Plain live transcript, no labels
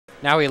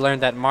Now we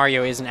learned that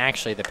Mario isn't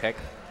actually the pick.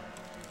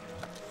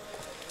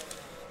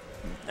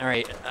 All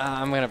right,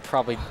 I'm going to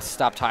probably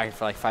stop talking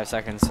for like 5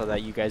 seconds so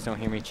that you guys don't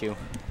hear me chew.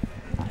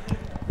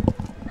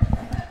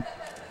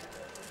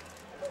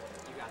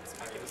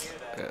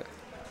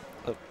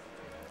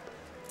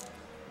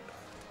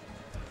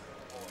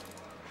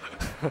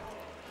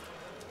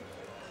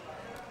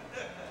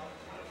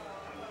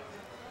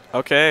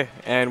 Okay,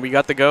 and we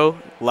got the go.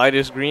 Light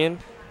is green.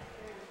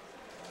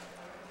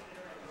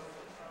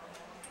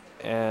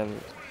 And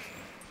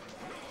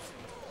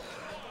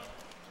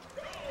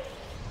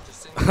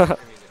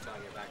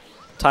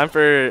time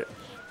for,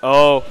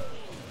 oh.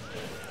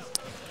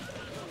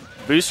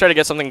 Boost try to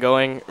get something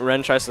going.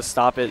 Ren tries to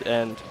stop it,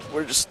 and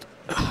we're just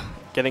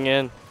getting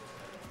in.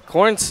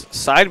 Corrin's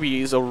side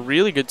B is a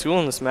really good tool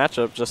in this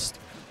matchup. Just,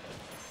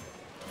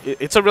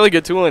 it's a really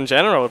good tool in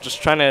general.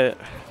 Just trying to,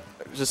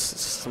 just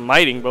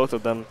smiting both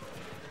of them,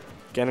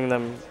 getting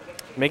them,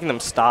 making them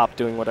stop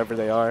doing whatever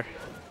they are.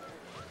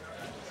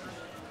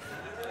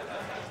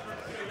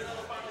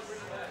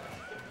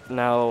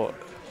 Now,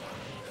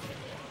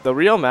 the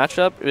real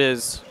matchup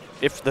is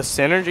if the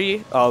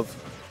synergy of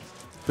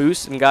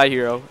Boost and Guy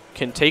Hero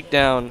can take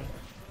down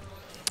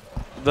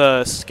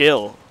the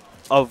skill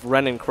of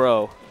Ren and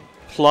Krow,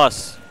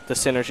 plus the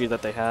synergy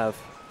that they have.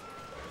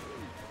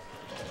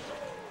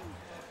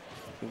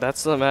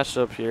 That's the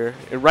matchup here.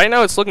 Right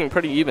now it's looking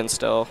pretty even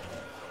still.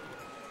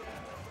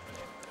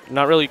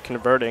 Not really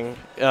converting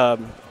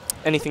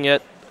anything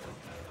yet.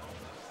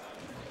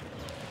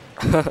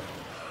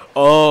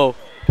 Oh,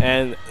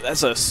 and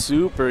that's a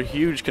super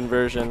huge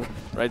conversion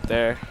right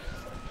there.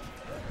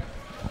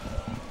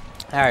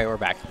 All right, we're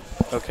back.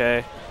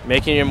 Okay,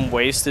 making him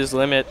waste his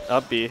limit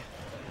up B.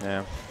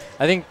 Yeah,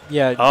 I think,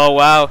 yeah. Oh,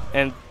 wow,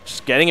 and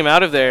just getting him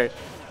out of there.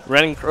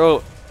 Ren and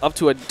Krow up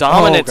to a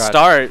dominant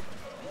start.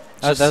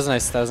 That was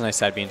nice. That was a nice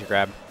side beam to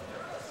grab.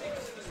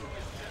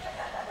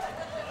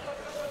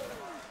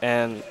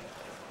 And,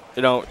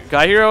 you know,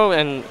 Guy Hero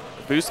and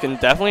Boost can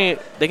definitely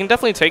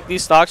take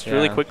these stocks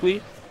really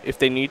quickly if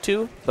they need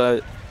to,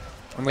 but.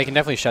 And we can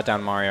definitely shut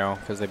down Mario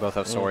because they both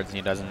have swords and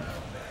he doesn't.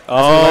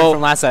 Oh,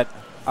 from last set.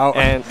 Oh,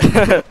 and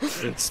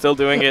still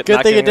doing it.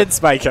 Good thing it did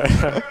spike it.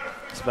 I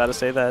was about to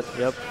say that.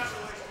 Yep.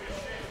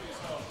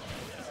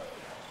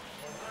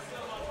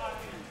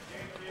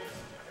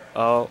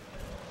 Oh.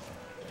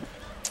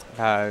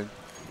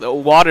 The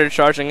water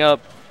charging up,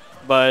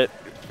 but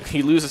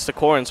he loses to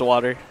Corrin's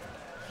water.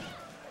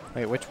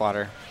 Wait, which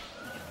water?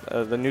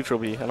 The neutral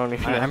B. I don't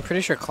even know. I'm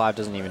pretty sure Cloud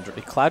doesn't even.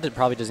 Cloud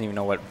probably doesn't even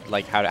know what,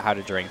 like, how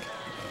to drink.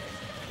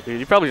 Dude,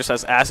 he probably just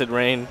has acid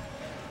rain.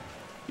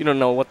 You don't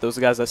know what those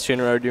guys at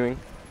Shinra are doing.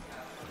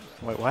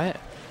 Wait, what?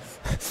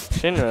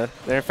 Shinra,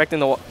 they're infecting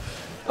the. Oh,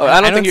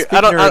 I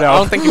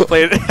don't think you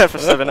played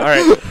FF7. All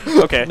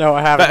right. Okay. No,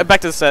 I haven't.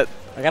 Back to the set.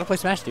 I gotta play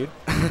Smash, dude.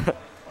 That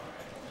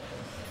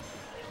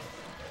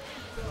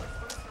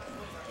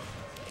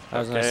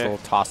was a nice little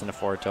toss into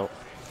forward tilt.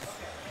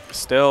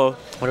 Still.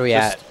 What are we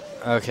at?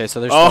 Okay, so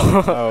they're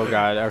still. Oh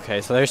god.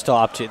 Okay, so they're still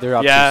up to. They're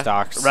up 2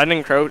 stocks. Ren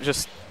and Krow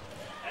just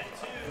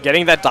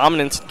getting that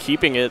dominance, and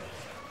keeping it.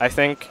 I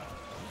think.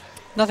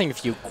 Nothing a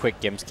few quick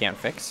games can't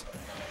fix,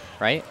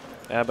 right?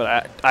 Yeah,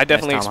 but I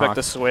definitely expect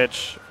the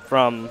switch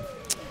from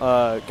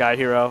Guy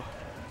Hero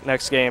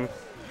next game,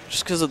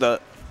 just because of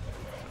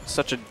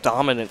such a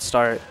dominant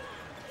start.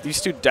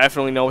 These two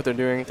definitely know what they're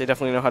doing. They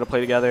definitely know how to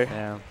play together.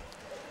 Yeah.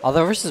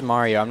 Although versus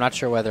Mario, I'm not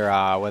sure whether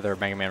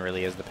Mega Man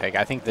really is the pick.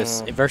 I think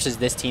this versus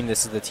this team,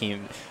 this is the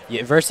team.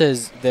 Yeah,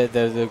 versus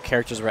the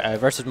characters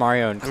versus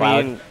Mario and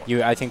Cloud,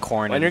 I think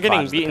Corrin. When you're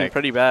getting beaten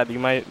pretty bad, you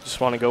might just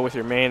want to go with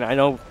your main. I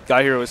know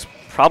Guy Hero is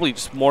probably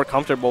just more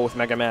comfortable with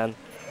Mega Man,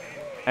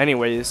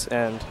 anyways.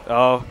 And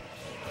oh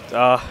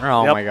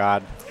my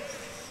God,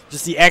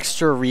 just the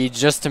extra read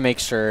just to make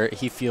sure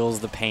he feels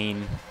the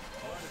pain.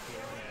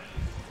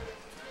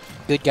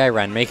 Good guy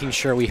Ren, making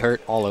sure we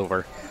hurt all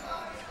over.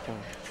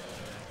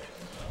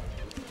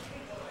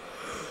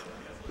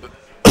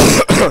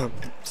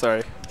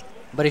 Sorry.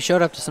 But he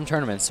showed up to some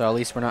tournaments, so at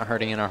least we're not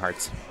hurting in our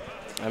hearts.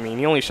 I mean,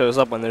 he only shows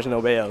up when there's no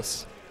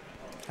Bayos.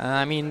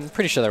 I mean,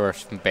 pretty sure there were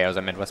some Bayos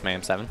at Midwest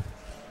Mayhem 7.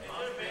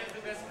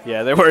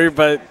 Yeah, there were,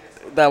 but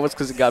that was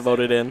because he got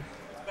voted in.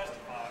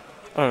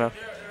 I don't know.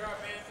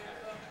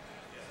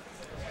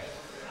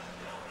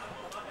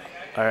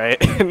 All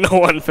right. No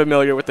one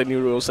familiar with the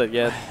new rule set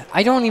yet.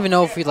 I don't even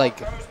know if we,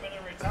 like...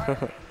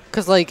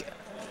 Because, like,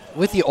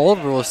 with the old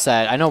rule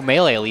set, I know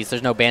Melee at least,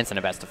 there's no bans in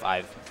a best of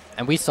 5.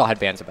 And we still had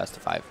bans of best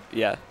of 5.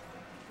 Yeah.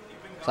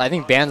 So I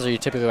think bans are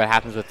typically what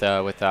happens with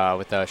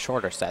the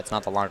shorter sets,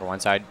 not the longer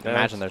ones. So I'd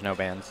imagine there's no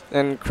bans.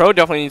 And Krow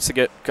definitely needs to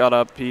get caught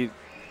up. He's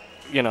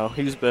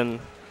been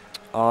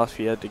off.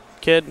 He had a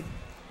kid,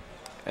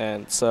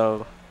 and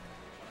so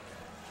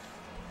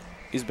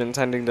he's been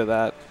tending to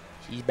that.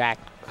 He's back.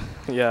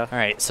 Yeah. All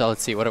right. So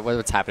let's see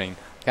what's happening.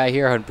 Guy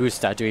here on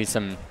Boost doing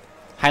some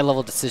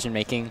high-level decision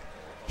making.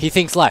 He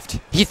thinks left.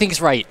 He thinks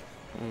right.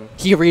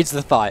 He reads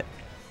the thought.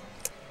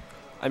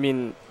 I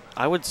mean,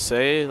 I would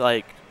say,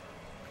 like,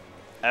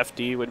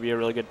 FD would be a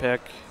really good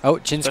pick. Oh,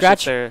 chin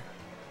scratch?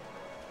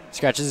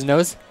 Scratches his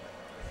nose.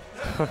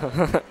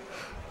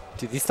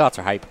 Dude, these thoughts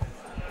are hype.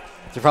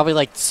 They're probably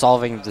like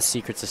solving the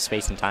secrets of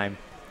space and time.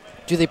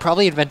 Dude, they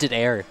probably invented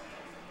air.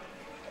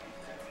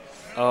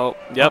 Oh,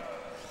 yep.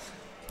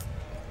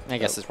 I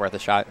guess it's worth a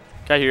shot.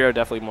 Guy Hero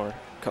definitely more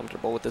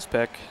comfortable with this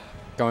pick.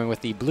 Going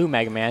with the blue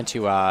Mega Man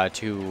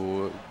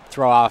to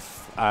throw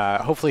off,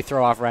 hopefully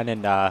throw off Ren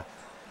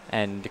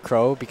and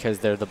Krow because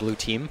they're the blue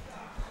team.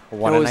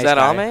 What is that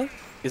Ame?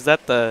 Is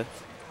that the...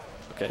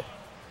 Okay.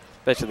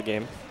 Back to the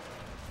game.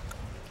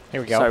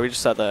 Here we go. Sorry, we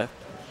just saw the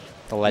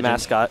legend.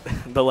 Mascot,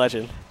 the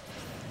legend.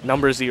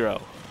 Number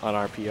 0 on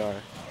our PR. Oh,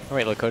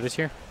 wait, Lakota's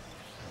here?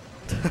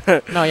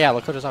 No, yeah,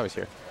 Lakota's always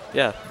here.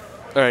 Yeah.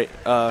 All right.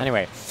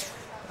 Anyway,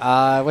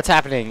 what's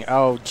happening?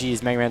 Oh,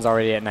 geez, Mega Man's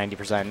already at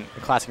 90%.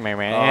 Classic Mega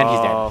Man, and he's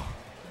dead.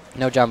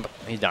 No jump.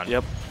 He's done.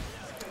 Yep.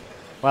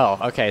 Well,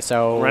 okay,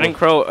 so... Ren and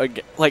Krow,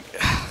 like...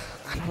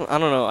 I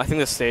don't know. I think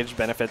this stage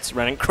benefits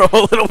Ren and Krow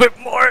a little bit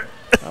more.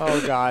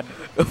 Oh, God.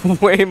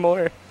 Way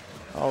more.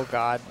 Oh,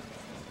 God.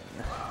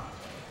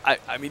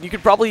 I mean, you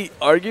could probably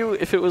argue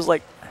if it was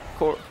like...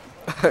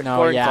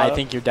 No, yeah, I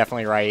think you're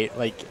definitely right.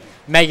 Like,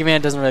 Mega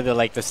Man doesn't really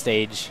like the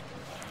stage.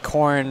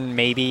 Corrin,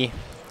 maybe.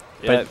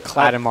 Yeah, but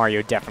Cloud and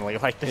Mario definitely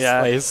like this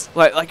place.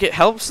 Like, it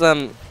helps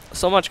them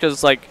so much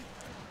because, like,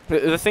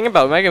 the thing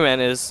about Mega Man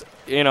is,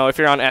 you know, if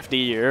you're on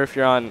FD or if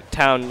you're on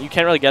Town, you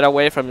can't really get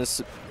away from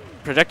his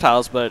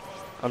projectiles, but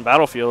on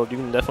Battlefield, you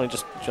can definitely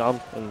just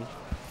jump and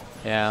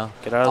get out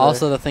of there.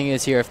 Also, the thing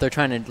is here, if they're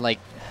trying to, like...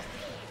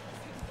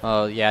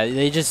 Oh, yeah,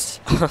 they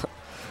just...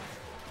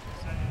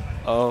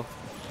 Oh.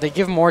 They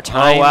give more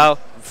time. Oh, wow.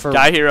 For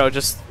Guy Hero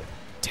just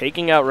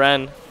taking out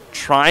Ren,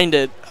 trying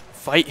to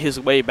fight his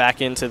way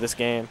back into this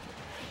game.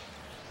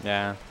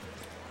 Yeah.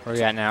 Where are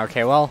we at now?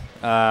 Okay, well,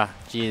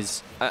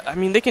 geez. I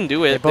mean, they can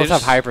do it. They both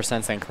have higher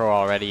percents than Krow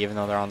already, even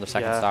though they're on the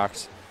second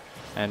stocks.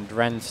 And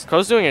Ren's...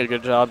 Crow's doing a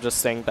good job just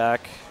staying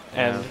back.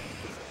 And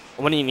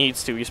when he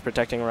needs to, he's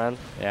protecting Ren.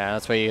 Yeah,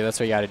 that's what you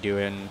got to do.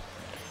 And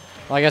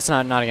well, I guess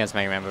not against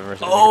Mega Man, but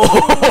versus... Oh,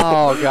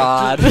 oh,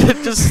 God.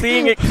 Just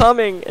seeing it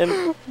coming.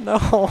 And no.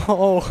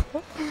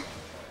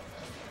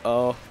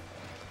 Oh.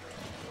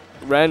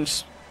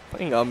 Ren's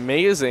playing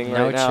amazing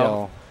right now.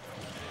 Chill.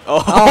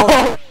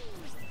 Oh.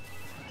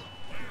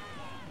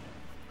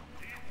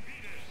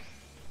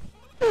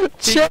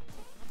 Chill.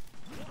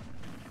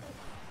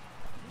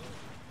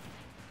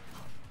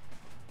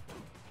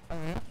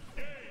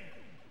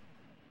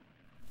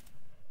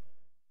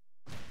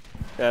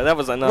 Yeah, that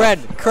was enough.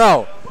 Red,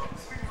 Krow.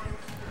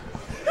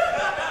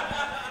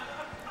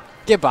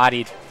 Get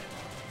bodied.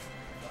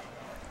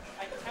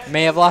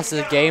 May have lost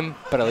the game,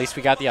 but at least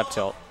we got the up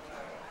tilt.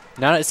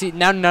 Now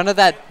none of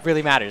that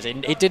really matters.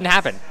 It didn't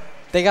happen.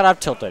 They got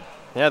up tilted.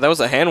 Yeah, that was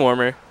a hand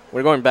warmer.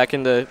 We're going back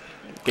into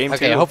game 2.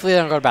 Okay, hopefully they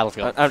don't go to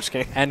Battlefield. I'm just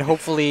kidding. And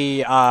hopefully...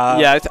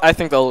 yeah, I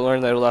think they'll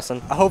learn their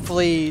lesson.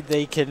 Hopefully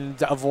they can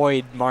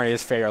avoid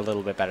Mario's fare a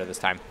little bit better this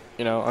time.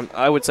 You know,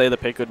 I would say the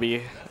pick would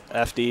be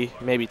FD,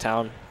 maybe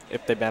Town,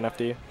 if they ban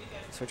FD.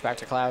 Switch back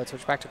to Cloud.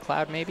 Switch back to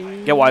Cloud,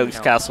 maybe? Get Wily's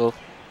Castle.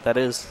 That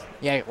is.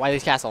 Yeah,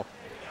 Wily's Castle.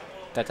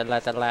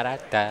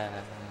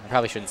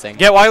 Probably shouldn't sing.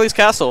 Get Wily's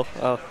Castle.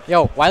 Oh.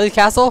 Yo, Wily's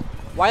Castle?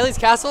 Wily's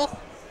Castle?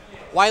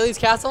 Wily's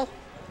Castle?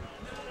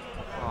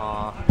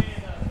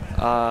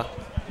 Aww.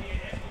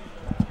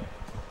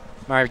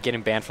 Mario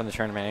getting banned from the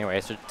tournament anyway,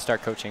 so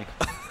start coaching.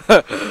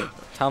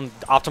 Tell him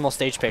optimal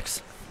stage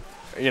picks.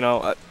 You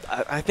know,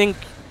 I think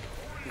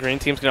Green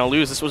Team's going to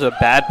lose. This was a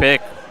bad pick.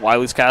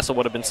 Wily's Castle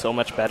would have been so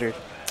much better.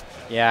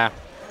 Yeah,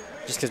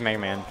 just because Mega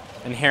Man.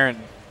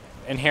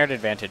 Inherent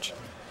advantage.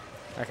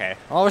 Okay,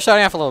 well, we're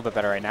starting off a little bit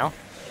better right now.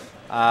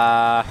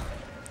 Yeah,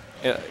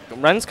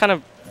 Ren's kind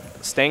of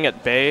staying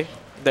at bay.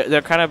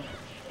 They're kind of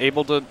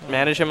able to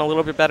manage him a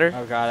little bit better.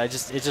 Oh god, it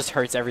just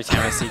hurts every time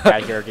I see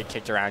Guy Hero get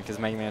kicked around because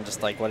Mega Man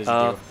just like, what does he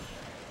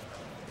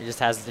do?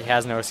 He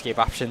has no escape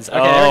options. Okay,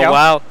 there we go.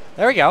 Wow.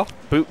 There we go.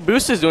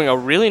 Boost is doing a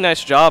really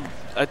nice job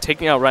at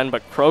taking out Ren,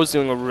 but Crow's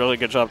doing a really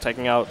good job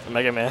taking out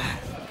Mega Man,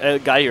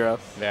 Guy Hero.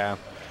 Yeah.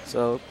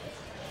 So.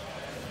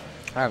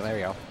 All right, there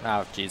we go.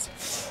 Oh, jeez.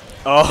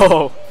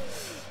 Oh,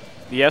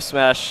 the F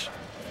smash.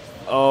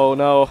 Oh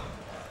no.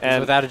 And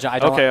without a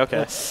jump.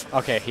 Okay.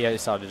 Okay, he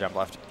saw the jump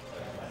left.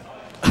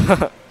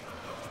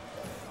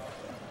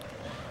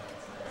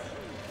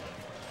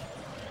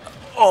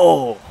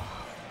 Oh,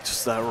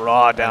 just that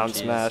raw down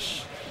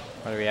smash.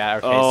 What are we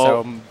at? Okay,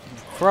 so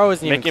Krow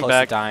isn't even close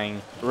to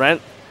dying. Ren.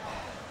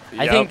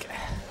 I think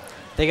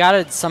they got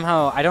it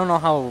somehow. I don't know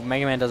how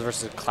Mega Man does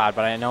versus Cloud,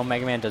 but I know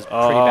Mega Man does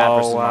pretty bad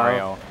versus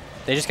Mario.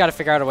 They just got to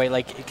figure out a way,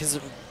 like, because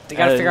they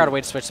got to figure out a way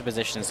to switch the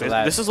position so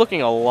that. This is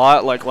looking a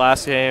lot like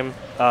last game.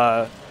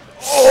 Oh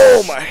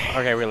my.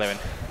 Okay, we're living.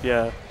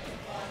 Yeah.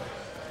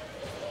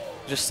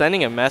 Just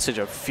sending a message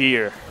of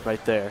fear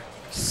right there,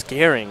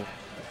 scaring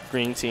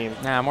Green Team.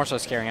 Nah, more so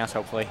scaring us,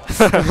 hopefully.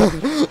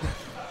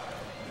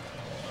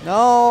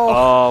 No.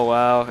 Oh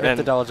wow. Rip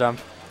the double jump.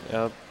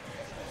 Yep.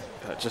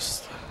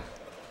 Just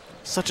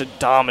such a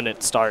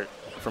dominant start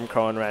from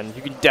Krow and Ren.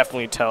 You can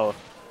definitely tell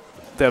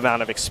the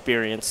amount of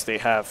experience they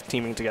have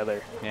teaming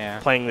together,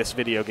 playing this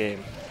video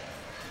game.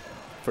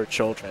 for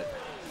children.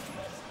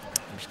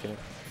 I'm just kidding.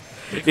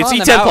 It's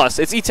E10 plus.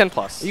 It's E10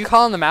 plus. Are you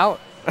calling them out?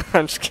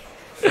 I'm just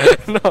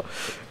kidding. No.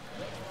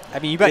 I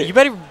mean, you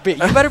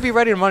better be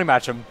ready to money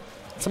match them.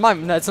 It's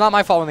not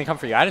my fault when they come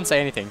for you. I didn't say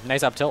anything.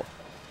 Nice up tilt.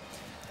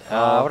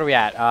 What are we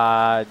at?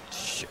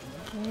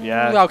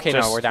 Yeah. Okay,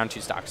 no, we're down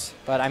 2 stocks.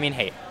 But I mean,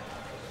 hey,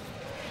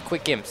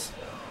 quick gimps.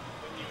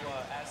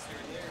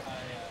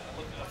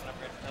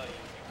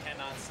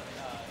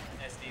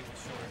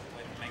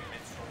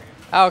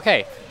 Oh,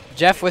 okay,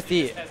 Jeff with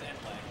the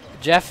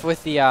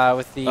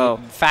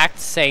fact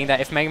saying that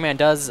if Mega Man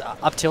does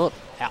up tilt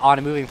on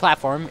a moving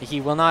platform,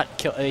 he will not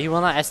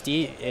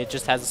SD. It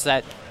just has a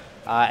set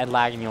and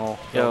lag, and you'll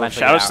eventually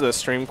shout out to the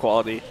stream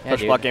quality. Yeah,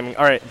 PushBlockGaming.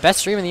 All right. Best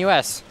stream in the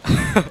U.S.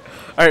 All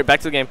right, back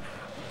to the game.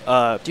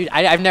 Dude,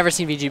 I've never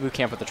seen VG Boot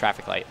Camp with the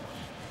traffic light.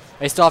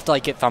 They still have to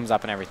like get thumbs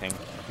up and everything.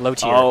 Low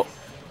tier. Oh.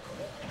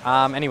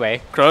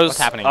 Anyway, Crow's what's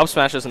happening? up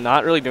smash is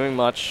not really doing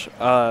much.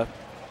 Oh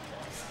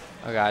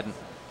god.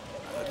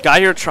 Guy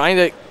here trying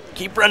to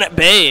keep Ren at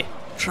bay.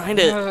 Trying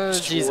to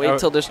wait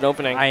till there's an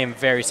opening. I am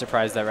very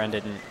surprised that Ren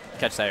didn't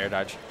catch that air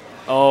dodge.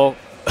 Oh.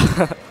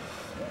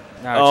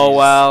 Oh,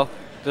 wow.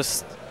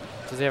 Just.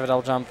 Does he have a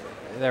double jump?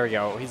 There we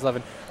go. He's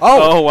living.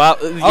 Oh wow.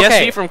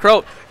 Yes, from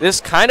Krow. This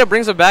kind of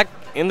brings him back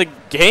in the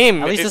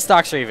game. At least the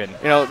stocks are even.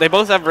 You know, they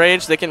both have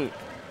rage. They can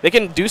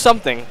do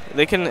something.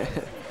 They can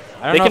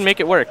make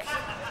it work.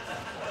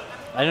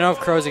 I don't know if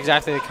Krow's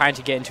exactly the kind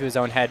to get into his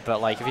own head,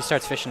 but like if he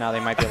starts fishing now, they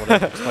might be able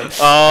to.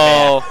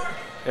 Oh.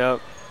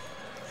 Yep.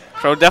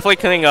 Krow definitely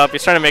cleaning up.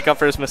 He's trying to make up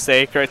for his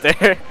mistake right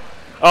there.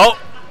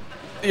 Oh.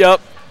 Yep.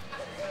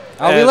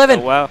 Oh, we living.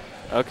 Oh, wow.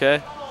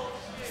 Okay.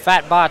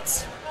 Fat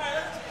bots.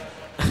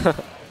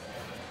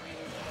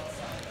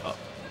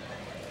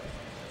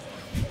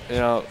 You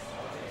know,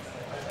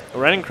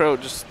 Ren and Krow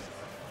just,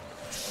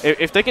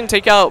 if they can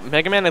take out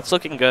Mega Man, it's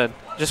looking good.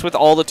 Just with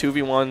all the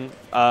 2v1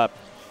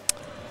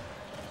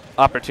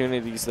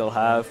 opportunities they'll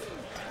have.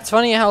 It's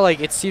funny how like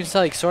it seems to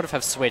like sort of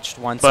have switched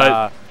once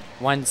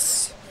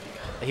once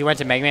he went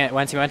to Mega Man.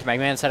 Once he went to Mega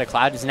Man instead of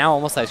Cloud, it's now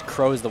almost like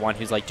Krow's the one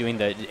who's like doing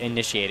the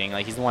initiating.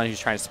 Like he's the one who's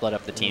trying to split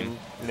up the team.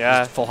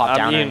 Yeah. Just full hop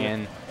down and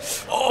in.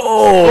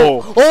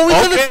 Oh.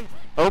 Oh.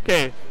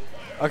 Okay.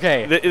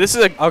 Okay. This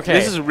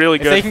is really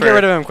good. If they can get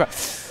rid of him.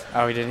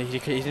 Oh, he didn't. He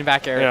didn't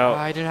back air. You know,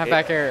 he didn't have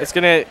back air. It's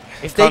gonna.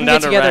 If they can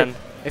get together.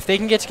 If they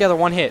can get together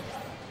one hit.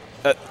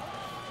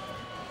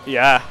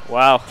 Yeah.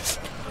 Wow.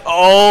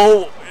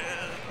 Oh.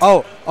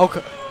 Oh.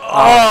 Okay.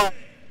 Oh.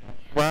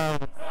 Wow.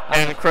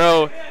 And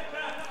Krow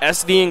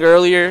SDing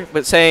earlier,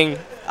 but saying,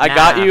 "I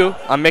got you.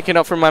 I'm making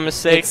up for my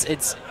mistakes."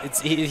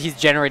 He's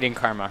generating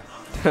karma.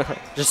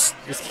 just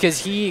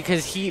because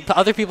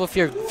other people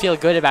feel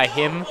good about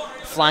him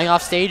flying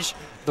off stage.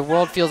 The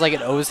world feels like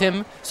it owes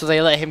him, so they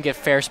let him get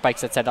fair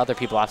spikes that send other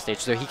people off stage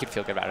so he could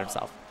feel good about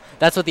himself.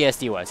 That's what the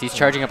SD was. He's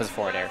charging up his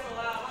forward air.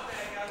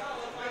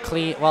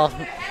 Clean. Well,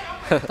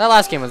 that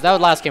last game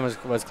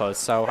was close.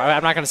 So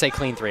I'm not gonna say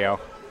clean 3-0.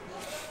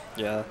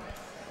 Yeah.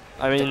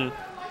 I mean,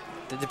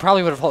 they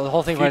probably would have the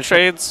whole thing.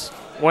 Trades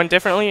went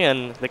differently,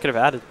 and they could have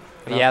added.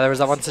 Yeah, there was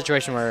that one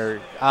situation where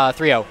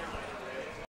 3-0.